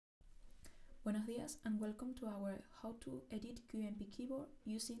Buenos días and welcome to our How to Edit QMP keyboard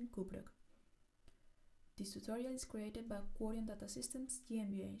using QUORiON. This tutorial is created by QUORiON Data Systems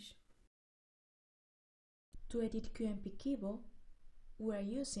GmbH. To edit QMP keyboard, we are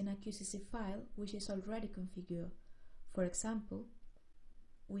using a QCC file which is already configured. For example,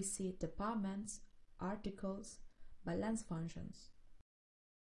 we see departments, articles, balance functions.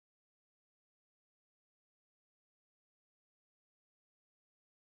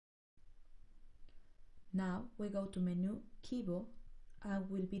 Now we go to menu Keyboard and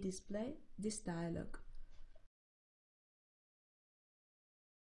will be displayed this dialog.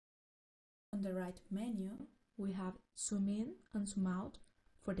 On the right menu, we have zoom in and zoom out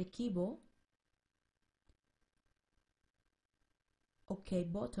for the keyboard. OK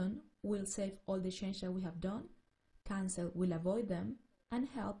button will save all the changes that we have done, cancel will avoid them, and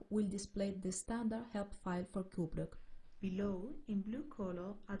help will display the standard help file for QUORiON. Below, in blue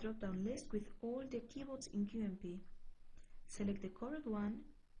color, a drop-down list with all the keyboards in QMP. Select the correct one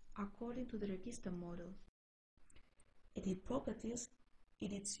according to the register model. Edit properties.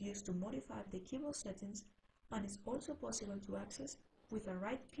 It is used to modify the keyboard settings and is also possible to access with a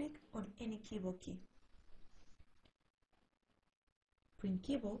right-click on any keyboard key. Print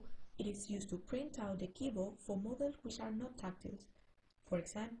keyboard. It is used to print out the keyboard for models which are not tactile. For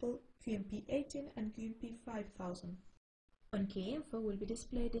example, QMP 18 and QMP 5000. On key info will be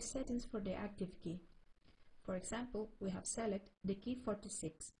displayed the settings for the active key. For example, we have selected the key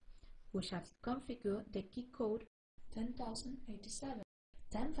 46, which has configured the key code 10,087.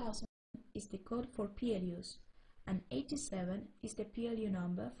 10,000 is the code for PLUs, and 87 is the PLU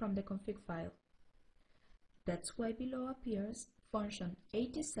number from the config file. That's why below appears function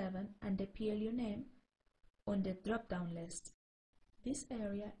 87 and the PLU name on the drop-down list. This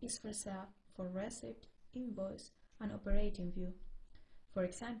area is reserved for receipt, invoice, and operating view. For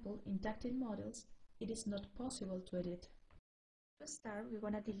example, in tactile models, it is not possible to edit. To start, we're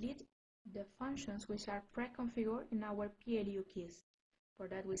going to delete the functions which are pre-configured in our PLU keys. For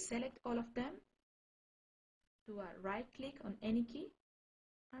that, we select all of them, do a right-click on any key,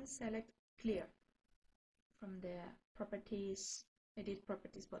 and select Clear from the Properties, Edit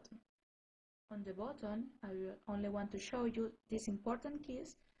Properties button. On the button, I will only want to show you these important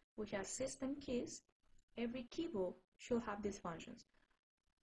keys, which are system keys. Every keyboard should have these functions,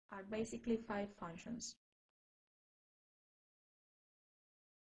 are basically 5 functions.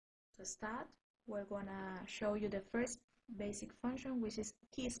 To start, we're gonna show you the first basic function, which is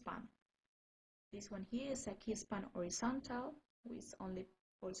key span. This one here is a key span horizontal, which is only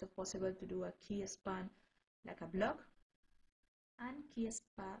also possible to do a key span like a block, and key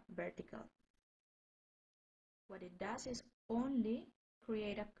span vertical. What it does is only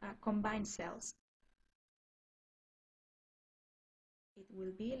create a combined cells. It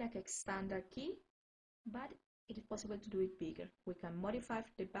will be like a standard key, but it is possible to do it bigger. We can modify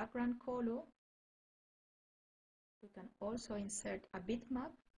the background color. We can also insert a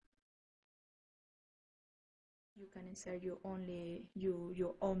bitmap. You can insert your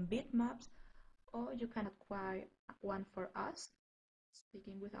own bitmaps, or you can acquire one for us.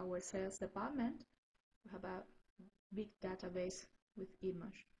 Speaking with our sales department, we have a big database with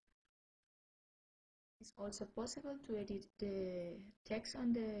image. It's also possible to edit the text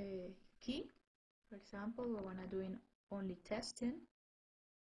on the key. For example, we want to do only testing.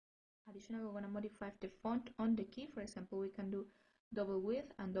 Additionally, we want to modify the font on the key. For example, we can do double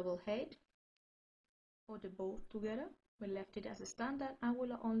width and double height, or the both together. We left it as a standard and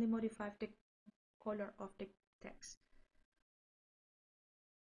we'll only modify the color of the text.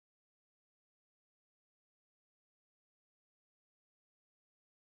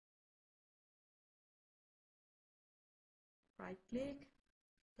 Right click,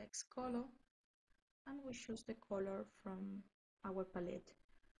 text color, and we choose the color from our palette.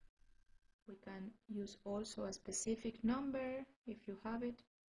 We can use also a specific number if you have it,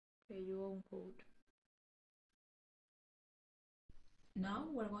 create your own code. Now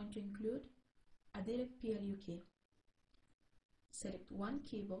we're going to include a direct PLU key. Select one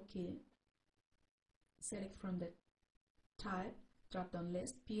keyboard key, select from the type drop-down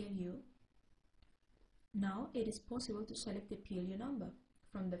list PLU. Now it is possible to select the PLU number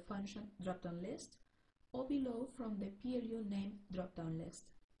from the function drop-down list, or below from the PLU name drop-down list.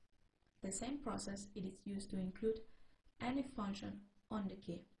 The same process it is used to include any function on the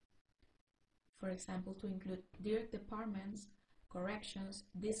key. For example, to include direct departments, corrections,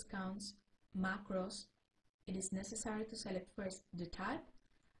 discounts, macros, it is necessary to select first the type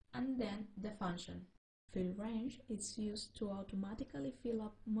and then the function. Fill range is used to automatically fill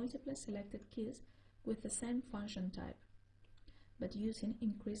up multiple selected keys with the same function type, but using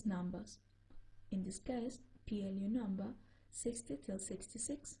increased numbers. In this case, PLU number 60 till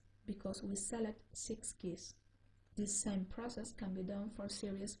 66 because we select 6 keys. This same process can be done for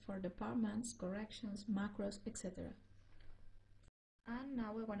series for departments, corrections, macros, etc. And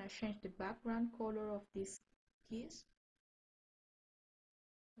now we're going to change the background color of these keys.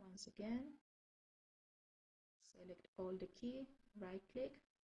 Once again, select all the key, right click,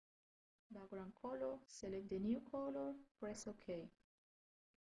 background color, select the new color, press OK.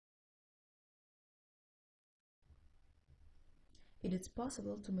 It is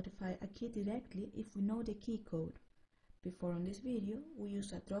possible to modify a key directly if we know the key code. Before on this video, we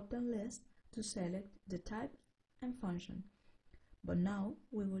used a drop-down list to select the type and function. But now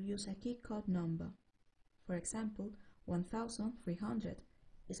we will use a key code number. For example, 1300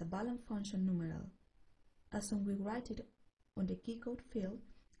 is a balance function numeral. As soon as we write it on the key code field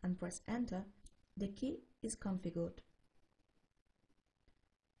and press enter, the key is configured.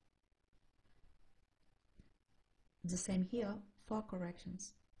 The same here for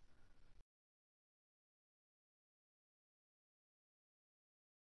corrections.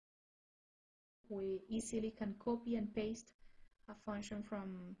 We easily can copy and paste a function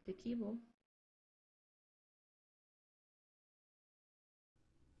from the keyboard.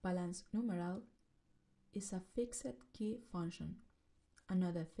 Balance numeral is a fixed key function.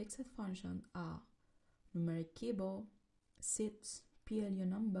 Another fixed function are numeric keyboard, seats, PLU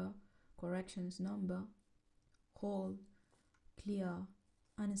number, corrections number, hold, clear,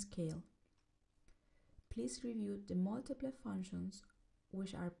 and scale. Please review the multiple functions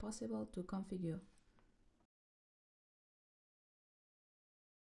which are possible to configure.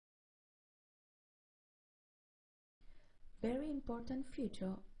 Very important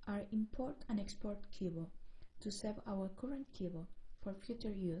feature are import and export keyboard. To save our current keyboard for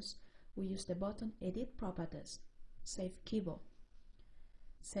future use, we use the button Edit Properties, Save Keyboard.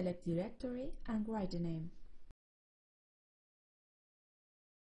 Select Directory and write the name.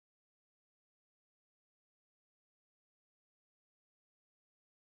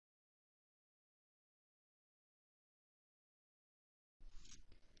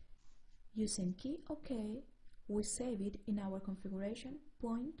 Using key OK, we save it in our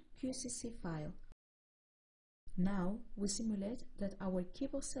configuration.qcc file. Now we simulate that our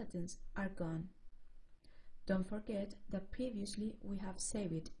keyboard settings are gone. Don't forget that previously we have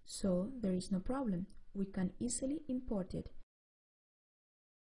saved it, so there is no problem. We can easily import it.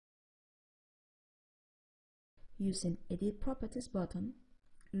 Using Edit Properties button,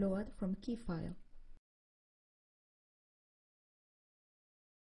 load from key file.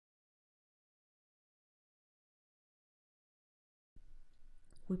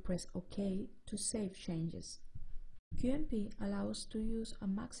 We press OK to save changes. QMP allows to use a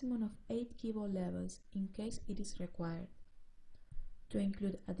maximum of 8 keyboard levels in case it is required. To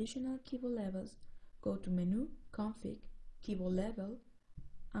include additional keyboard levels, go to Menu, Config, Keyboard Level,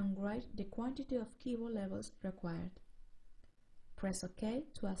 and write the quantity of keyboard levels required. Press OK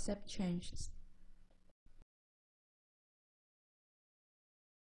to accept changes.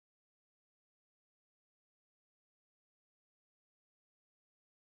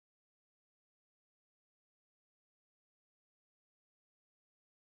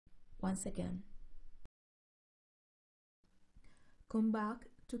 Once again, come back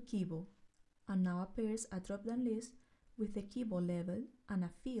to Keyboard, and now appears a drop-down list with the keyboard level and a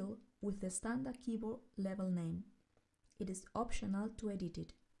field with the standard keyboard level name. It is optional to edit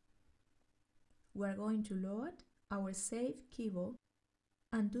it. We are going to load our saved keyboard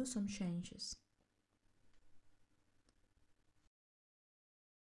and do some changes.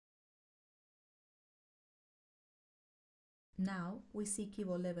 Now we see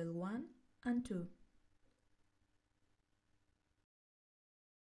keyboard level 1 and 2.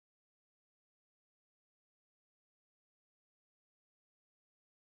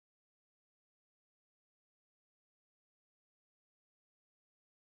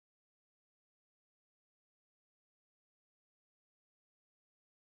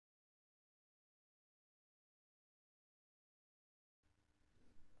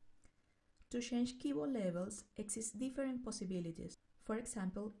 To change keyboard levels exist different possibilities. For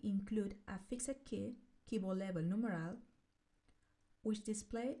example, include a fixed key, keyboard level numeral, which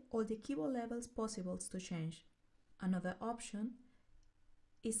display all the keyboard levels possible to change. Another option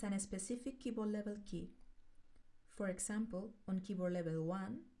is a specific keyboard level key. For example, on keyboard level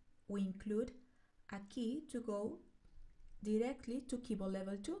 1, we include a key to go directly to keyboard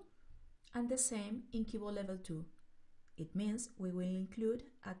level 2, and the same in keyboard level 2. It means we will include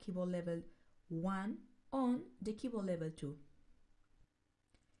a keyboard level 1 on the keyboard level 2.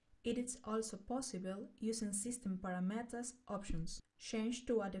 It is also possible using system parameters options. Change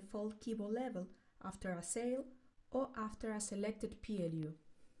to a default keyboard level after a sale, or after a selected PLU.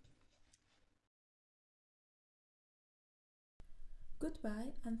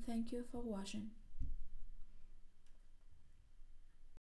 Goodbye and thank you for watching.